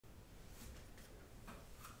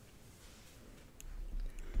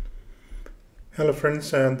Hello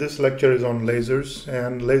friends, and this lecture is on lasers,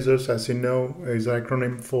 and lasers, as you know, is an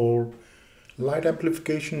acronym for light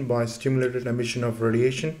amplification by stimulated emission of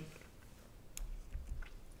radiation.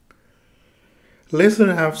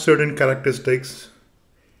 Lasers have certain characteristics.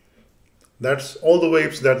 That's all the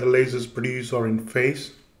waves that the lasers produce are in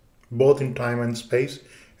phase, both in time and space,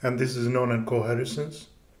 and this is known as coherence.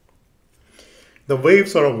 The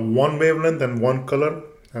waves are of one wavelength and one color,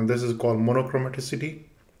 and this is called monochromaticity.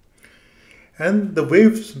 And the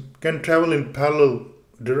waves can travel in parallel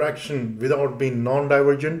direction without being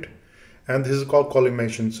non-divergent, and this is called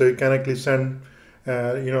collimation. So you can actually send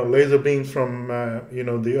laser beams from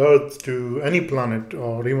the Earth to any planet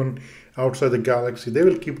or even outside the galaxy. They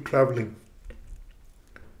will keep traveling.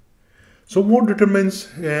 So what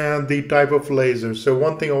determines the type of laser? So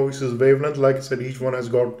one thing always is wavelength. Like I said, each one has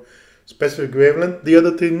got specific wavelength. The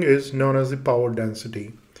other thing is known as the power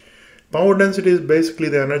density. Power density is basically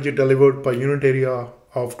the energy delivered per unit area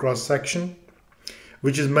of cross section,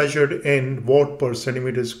 which is measured in watt per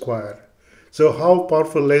centimeter square. So how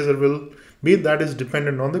powerful laser will be, that is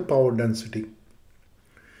dependent on the power density.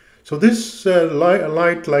 So this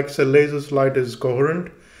light, like I said, laser's light is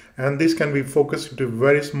coherent, and this can be focused into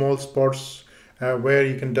very small spots where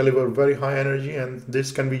you can deliver very high energy, and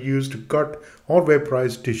this can be used to cut or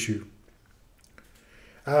vaporize tissue.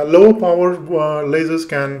 Lower power lasers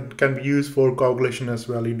can be used for coagulation as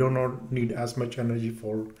well. You do not need as much energy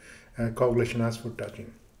for coagulation as for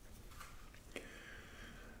touching.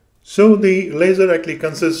 So the laser actually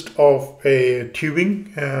consists of a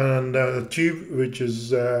tubing and a tube which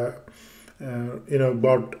is got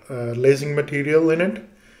lasing material in it,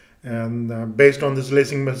 and based on this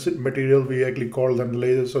lasing material we actually call them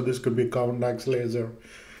lasers. So this could be carbon dioxide laser.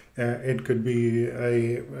 It could be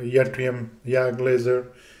a yttrium YAG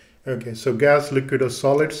laser. Okay, so gas, liquid, or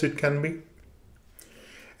solids it can be.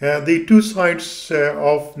 The two sides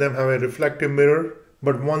of them have a reflective mirror,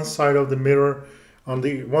 but one side of the mirror, on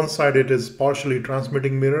the one side it is partially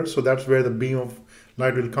transmitting mirror, so that's where the beam of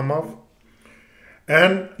light will come off.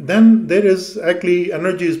 And then there is actually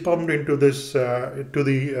energy is pumped into this to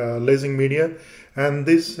the lasing media, and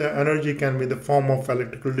this energy can be in the form of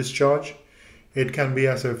electrical discharge. It can be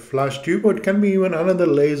as a flash tube, or it can be even another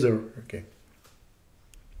laser. Okay.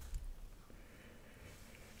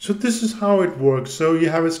 So this is how it works. So you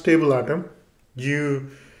have a stable atom. You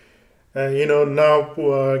throw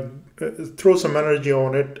some energy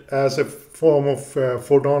on it as a form of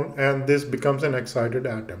photon, and this becomes an excited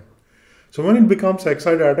atom. So when it becomes an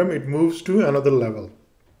excited atom, it moves to another level.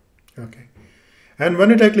 Okay. And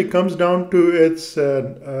when it actually comes down to its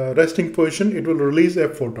resting position, it will release a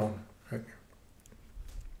photon.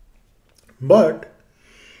 But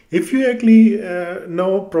if you actually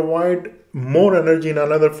now provide more energy in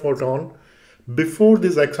another photon before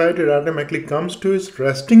this excited atom actually comes to its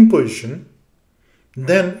resting position,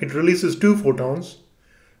 then it releases two photons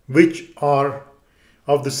which are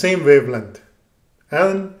of the same wavelength,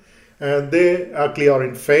 and they actually are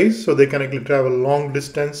in phase, so they can actually travel long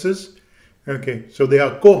distances. Okay, so they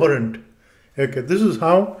are coherent. Okay, this is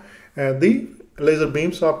how the laser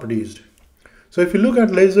beams are produced. So if you look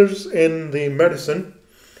at lasers in the medicine,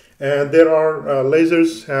 there are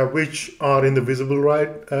lasers which are in the visible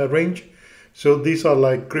range. So these are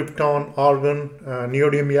like krypton, argon,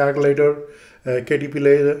 neodymium YAG laser, KTP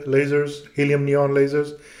lasers, helium neon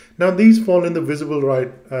lasers. Now these fall in the visible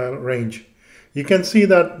range. You can see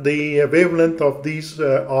that the wavelength of these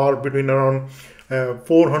are between around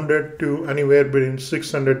 400 to anywhere between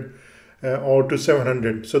 600 or to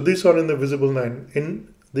 700. So these are in the visible line, in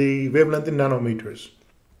the wavelength in nanometers.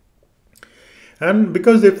 And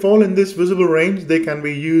because they fall in this visible range, they can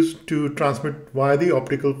be used to transmit via the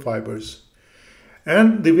optical fibers.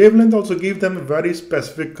 And the wavelength also gives them a very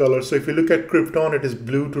specific color. So if you look at krypton, it is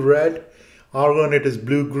blue to red. Argon, it is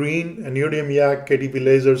blue-green. And neodymium YAG KTP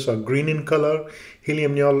lasers are green in color.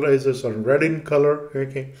 Helium neon lasers are red in color.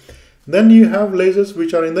 Okay. Then you have lasers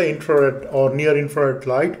which are in the infrared or near infrared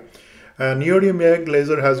light. Neodymium YAG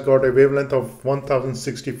laser has got a wavelength of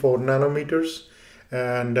 1064 nanometers,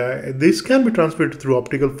 and this can be transmitted through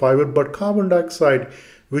optical fiber, but carbon dioxide,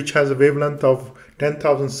 which has a wavelength of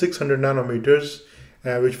 10,600 nanometers,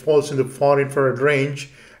 which falls in the far infrared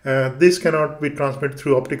range, this cannot be transmitted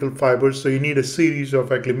through optical fibers, so you need a series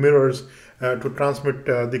of actually mirrors to transmit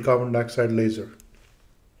the carbon dioxide laser.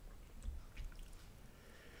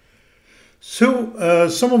 So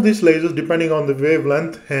some of these lasers, depending on the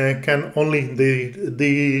wavelength, can only,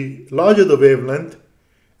 the larger the wavelength,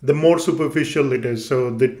 the more superficial it is. So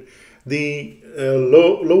the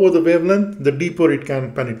lower the wavelength, the deeper it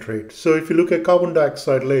can penetrate. So if you look at carbon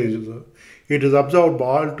dioxide laser, it is absorbed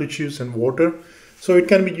by oil tissues and water. So it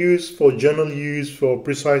can be used for general use for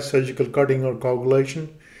precise surgical cutting or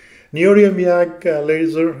coagulation. Neodymium YAG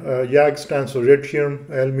laser, YAG stands for yttrium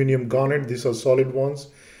aluminum garnet. These are solid ones.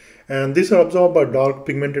 And these are absorbed by dark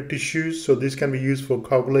pigmented tissues. So this can be used for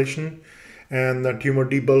coagulation and tumor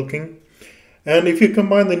debulking. And if you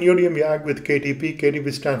combine the neodymium YAG with KTP,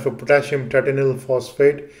 KTP stands for potassium titanyl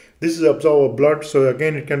phosphate. This is absorbed blood. So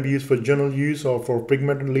again, it can be used for general use or for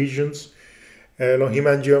pigmented lesions,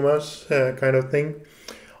 hemangiomas kind of thing.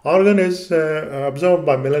 Argon is absorbed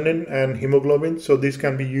by melanin and hemoglobin, so these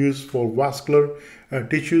can be used for vascular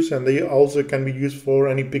tissues, and they also can be used for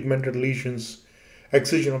any pigmented lesions,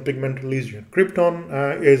 excision of pigmented lesion.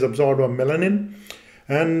 Krypton is absorbed by melanin,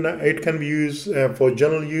 and it can be used for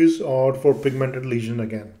general use or for pigmented lesion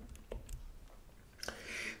again.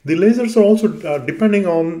 The lasers are also depending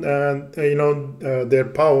on their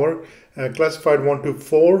power, classified 1 to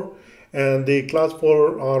 4. And the class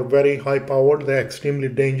 4 are very high powered, they're extremely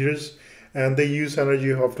dangerous, and they use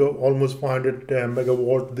energy of almost 500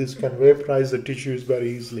 megawatt. This can vaporize the tissues very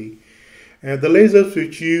easily. And the lasers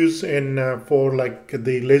which use for like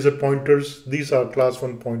the laser pointers, these are class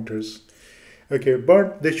 1 pointers. Okay,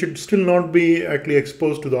 but they should still not be actually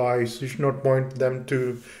exposed to the eyes. You should not point them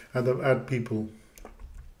at people.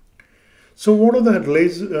 So what are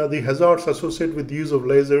the hazards associated with use of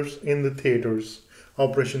lasers in the theaters?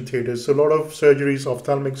 Operation theaters. So a lot of surgeries,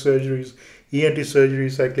 ophthalmic surgeries, ENT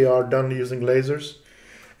surgeries actually are done using lasers.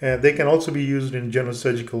 They can also be used in general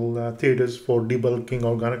surgical theaters for debulking,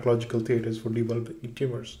 or gynecological theaters for debulking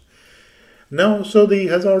tumors. Now, so the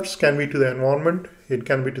hazards can be to the environment, it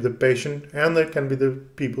can be to the patient, and it can be the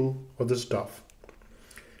people or the staff.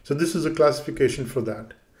 So this is a classification for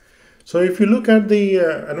that. So if you look at the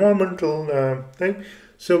environmental thing,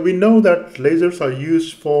 so we know that lasers are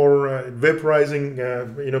used for vaporizing,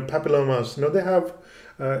 papillomas. They have,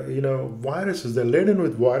 viruses. They're laden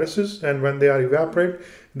with viruses, and when they are evaporate,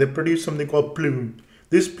 they produce something called plume.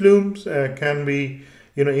 These plumes can be,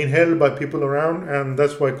 inhaled by people around, and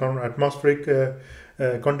that's why atmospheric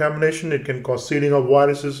contamination. It can cause seeding of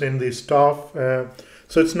viruses in the staff.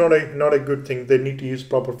 So it's not a good thing. They need to use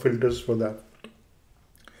proper filters for that.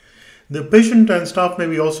 The patient and staff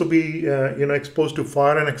may also be exposed to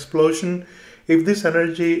fire and explosion. If this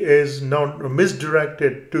energy is not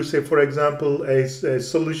misdirected to, say, for example, a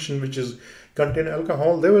solution which is contain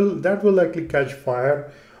alcohol, that will likely catch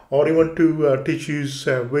fire, or even to tissues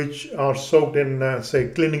which are soaked in, say,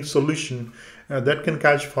 cleaning solution, that can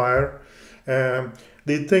catch fire.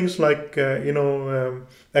 The things like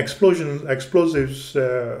explosives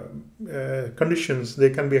conditions, they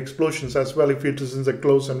can be explosions as well if it is in a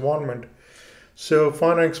closed environment. So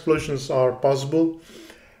fire explosions are possible.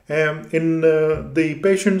 In the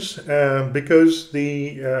patients, because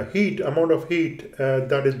the amount of heat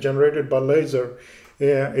that is generated by laser,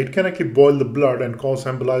 it can actually boil the blood and cause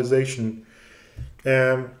embolization.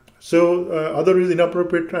 Other is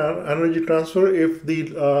inappropriate energy transfer. If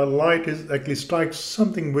the light is actually strikes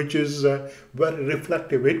something which is very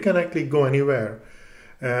reflective, it can actually go anywhere.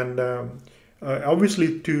 And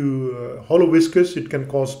obviously to hollow viscous, it can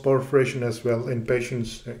cause perforation as well in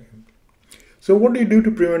patients. So what do you do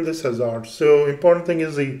to prevent this hazard? So important thing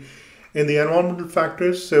is in the environmental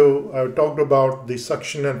factors. So I talked about the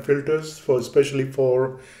suction and filters, especially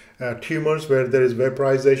for tumors where there is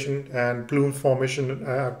vaporization and plume formation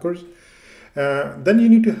occurs. Then you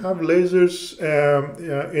need to have lasers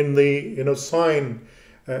in the sign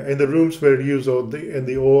in the rooms where used, or in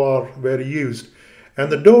the OR where used,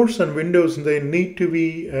 and the doors and windows, they need to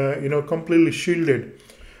be completely shielded,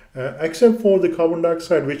 except for the carbon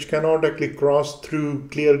dioxide, which cannot actually cross through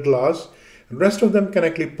clear glass. The rest of them can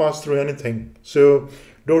actually pass through anything. So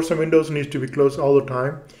doors and windows need to be closed all the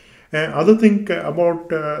time. Other thing about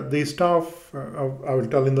the staff, I will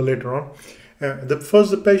tell in the later on.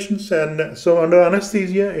 The patients, and so under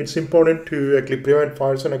anesthesia, it's important to actually prevent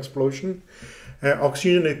fires and explosion.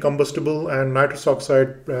 Oxygen is combustible, and nitrous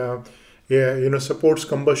oxide, supports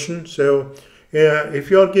combustion. So if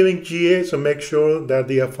you are giving GA, so make sure that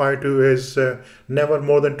the FI2 is never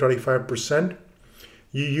more than 25%.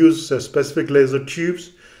 You use specific laser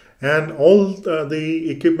tubes. And all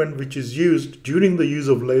the equipment which is used during the use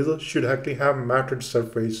of laser should actually have matted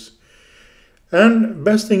surface. And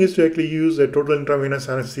best thing is to actually use a total intravenous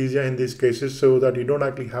anesthesia in these cases, so that you don't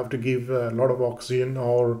actually have to give a lot of oxygen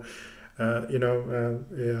or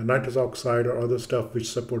nitrous oxide or other stuff which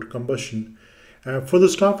support combustion. For the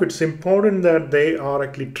staff, it's important that they are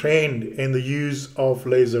actually trained in the use of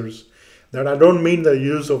lasers. That I don't mean the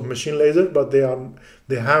use of machine lasers, but they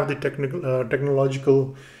have the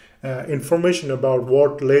technological information about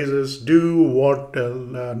what lasers do, what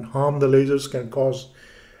harm the lasers can cause.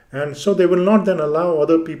 And so they will not then allow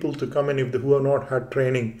other people to come in who have not had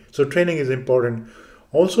training. So training is important.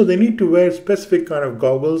 Also, they need to wear specific kind of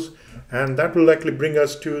goggles, and that will likely bring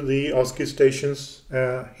us to the OSCE stations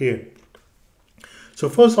here. So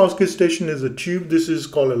first OSCE station is a tube. This is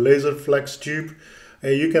called a laser flex tube.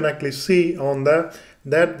 You can actually see on that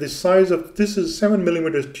the size of this is 7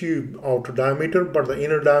 millimeters tube outer diameter, but the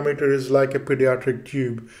inner diameter is like a pediatric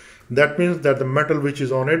tube. That means that the metal which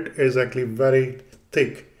is on it is actually very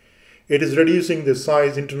thick. It is reducing the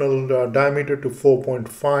size internal diameter to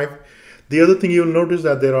 4.5. The other thing you'll notice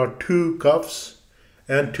that there are two cuffs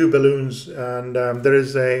and two balloons, and there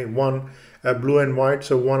is one blue and white.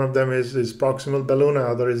 So one of them is proximal balloon,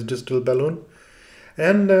 other is distal balloon.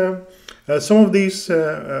 And some of these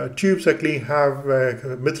tubes actually have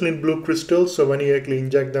methylene blue crystals. So when you actually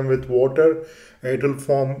inject them with water, it will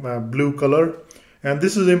form blue color. And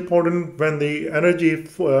this is important when the energy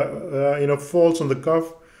falls on the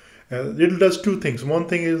cuff. It does two things. One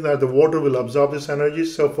thing is that the water will absorb this energy.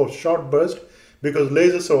 So for short burst, because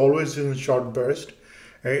lasers are always in short burst,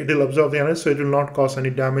 it will absorb the energy, so it will not cause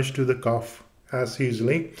any damage to the cuff as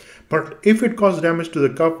easily. But if it causes damage to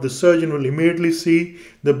the cuff, the surgeon will immediately see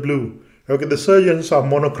the blue. Okay, the surgeons are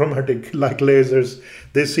monochromatic like lasers.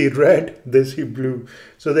 They see red, they see blue.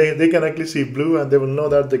 So they can actually see blue, and they will know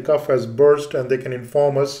that the cuff has burst, and they can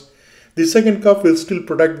inform us. The second cuff will still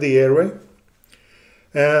protect the airway.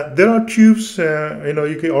 There are tubes,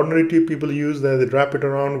 ordinary tube people use, they wrap it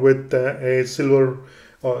around with a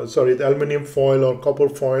the aluminum foil or copper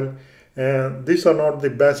foil. And these are not the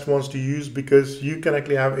best ones to use, because you can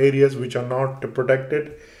actually have areas which are not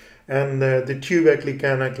protected, and the tube actually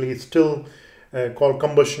can actually still cause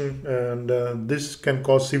combustion, and this can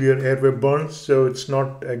cause severe airway burns. So it's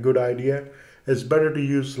not a good idea. It's better to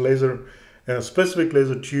use specific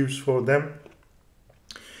laser tubes for them.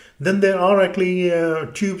 Then there are actually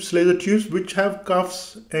laser tubes, which have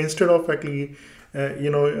cuffs instead of actually,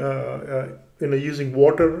 using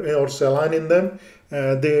water or saline in them.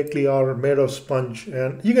 They actually are made of sponge,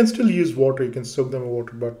 and you can still use water. You can soak them in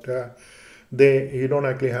water, but you don't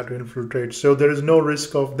actually have to infiltrate. So there is no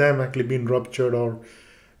risk of them actually being ruptured,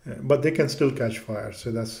 but they can still catch fire.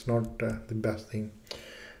 So that's not the best thing.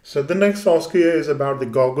 So the next OSCE is about the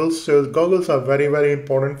goggles. So the goggles are very, very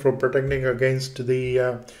important for protecting against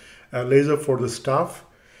the laser for the staff.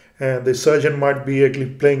 The surgeon might be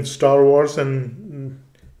actually playing Star Wars and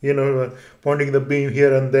pointing the beam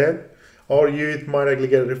here and there, or it might actually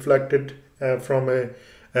get reflected from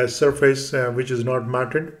a surface which is not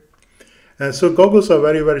matted. So goggles are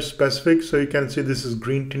very, very specific. So you can see this is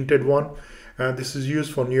green tinted one. This is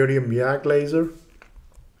used for neodymium YAG laser.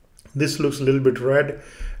 This looks a little bit red.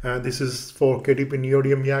 This is for KTP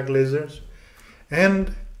neodymium YAG lasers.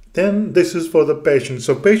 And then this is for the patient.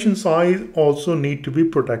 So patient's eyes also need to be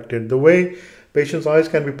protected. The way patient's eyes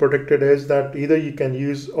can be protected is that either you can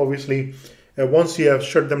use, obviously, once you have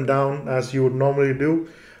shut them down as you would normally do,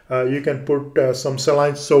 you can put some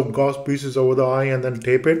saline soaked gauze pieces over the eye and then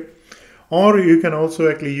tape it. Or you can also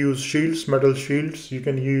actually use shields, metal shields. You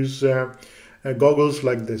can use goggles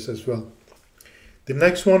like this as well. The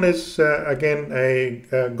next one is again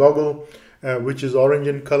a goggle which is orange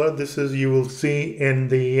in color. This is, you will see in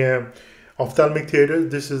the ophthalmic theater,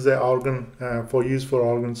 this is the organ for use for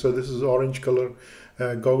organ. So this is orange color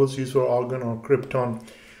goggles used for organ or krypton.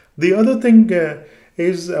 The other thing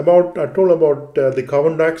is about, I told about the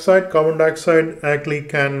carbon dioxide. Carbon dioxide actually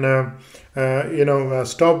can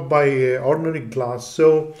stop by ordinary glass.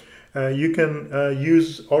 So you can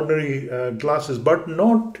use ordinary glasses, but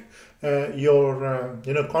not your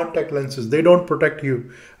contact lenses. They don't protect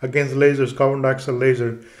you against lasers, carbon dioxide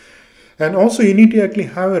laser. And also you need to actually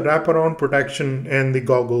have a wraparound protection in the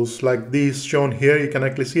goggles like these shown here. You can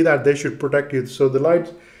actually see that they should protect you. So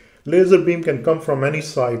the laser beam can come from any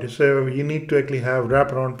side. So you need to actually have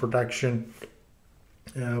wraparound protection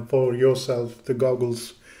for yourself, the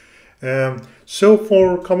goggles. So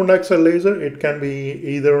for carbon dioxide laser, it can be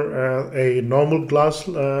either a normal glass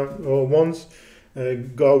ones,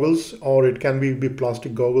 goggles, or it can be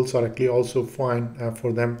plastic goggles are actually also fine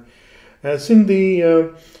for them. Since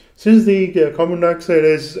the carbon dioxide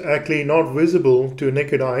is actually not visible to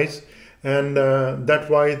naked eyes, and that's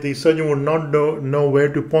why the surgeon would not know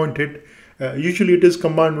where to point it. Usually it is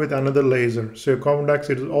combined with another laser. So carbon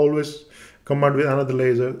dioxide is always combined with another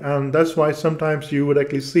laser, and that's why sometimes you would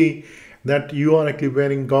actually see that you are actually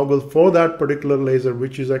wearing goggles for that particular laser,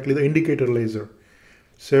 which is actually the indicator laser.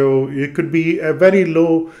 So it could be a very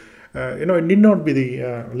low it need not be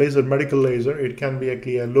the laser, medical laser. It can be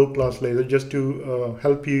actually a low class laser just to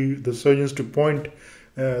help you, the surgeons, to point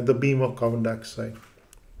the beam of carbon dioxide.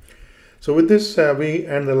 So with this, we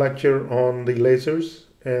end the lecture on the lasers,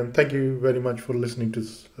 and thank you very much for listening to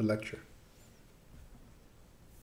this lecture.